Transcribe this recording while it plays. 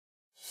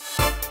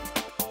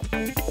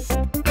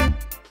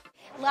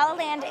La La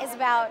Land is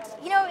about,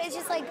 it's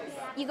just like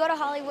you go to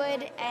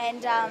Hollywood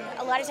and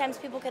a lot of times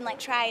people can like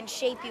try and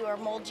shape you or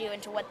mold you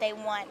into what they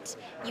want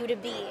you to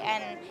be.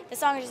 And the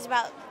song is just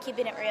about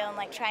keeping it real and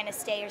like trying to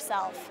stay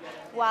yourself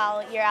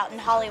while you're out in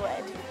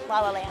Hollywood.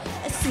 La La Land.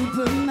 A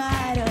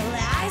supermodel,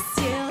 I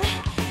still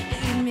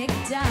eat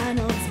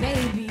McDonald's,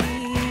 baby.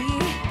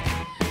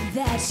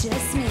 That's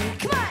just me.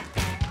 Come on!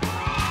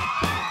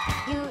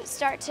 You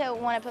start to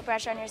want to put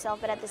pressure on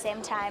yourself, but at the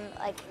same time,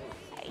 like,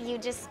 you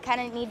just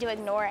kind of need to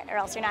ignore it or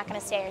else you're not going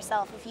to stay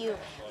yourself. If you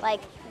like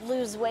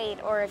lose weight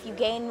or if you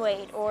gain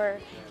weight or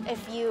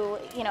if you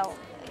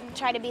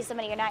try to be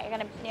somebody you're not going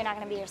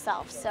to be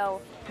yourself.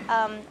 So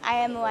I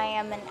am who I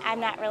am, and I'm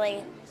not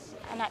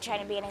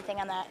trying to be anything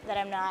that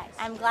I'm not.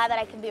 I'm glad that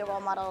I can be a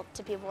role model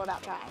to people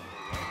without trying.